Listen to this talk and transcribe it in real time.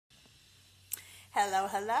Hello,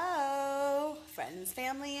 hello, friends,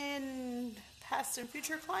 family, and past and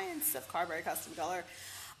future clients of Carberry Custom Color.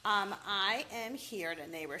 I am here at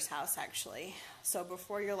a neighbor's house, actually. So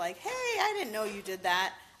before you're like, hey, I didn't know you did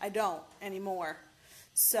that, I don't anymore.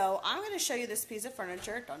 So I'm going to show you this piece of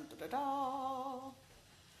furniture dun, dun, dun,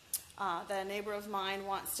 dun, that a neighbor of mine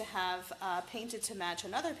wants to have painted to match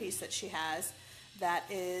another piece that she has that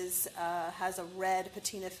has a red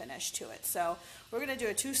patina finish to it. So we're going to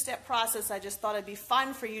do a two-step process. I just thought it'd be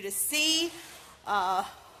fun for you to see,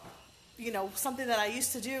 something that I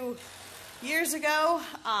used to do years ago.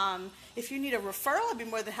 If you need a referral, I'd be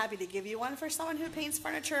more than happy to give you one for someone who paints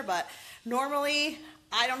furniture, but normally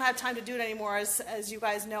I don't have time to do it anymore. As you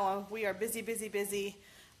guys know, we are busy,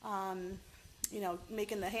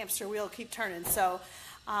 making the hamster wheel keep turning. So,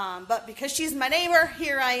 but because she's my neighbor,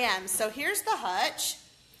 here I am. So here's the hutch.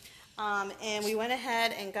 And we went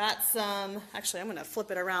ahead and got some, actually I'm going to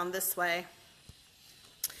flip it around this way.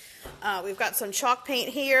 We've got some chalk paint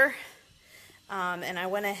here. And I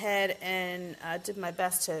went ahead and did my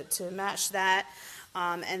best to match that.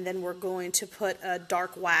 And then we're going to put a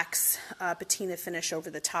dark wax patina finish over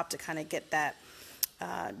the top to kind of get that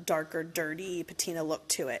darker, dirty patina look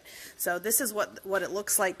to it. So this is what it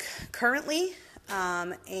looks like currently.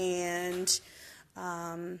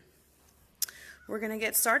 We're going to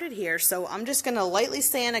get started here. So I'm just going to lightly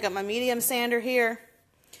sand. I got my medium sander here.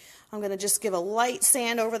 I'm going to just give a light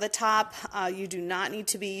sand over the top. You do not need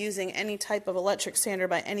to be using any type of electric sander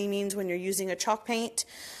by any means when you're using a chalk paint.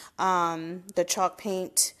 The chalk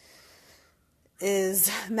paint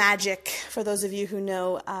is magic for those of you who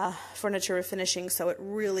know furniture refinishing, so it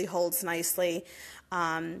really holds nicely.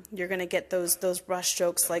 You're going to get those brush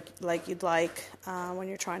strokes like you'd like when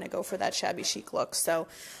you're trying to go for that shabby chic look. So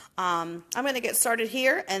I'm going to get started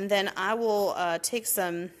here, and then I will take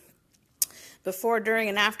some before, during,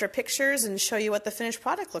 and after pictures and show you what the finished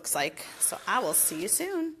product looks like. So I will see you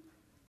soon.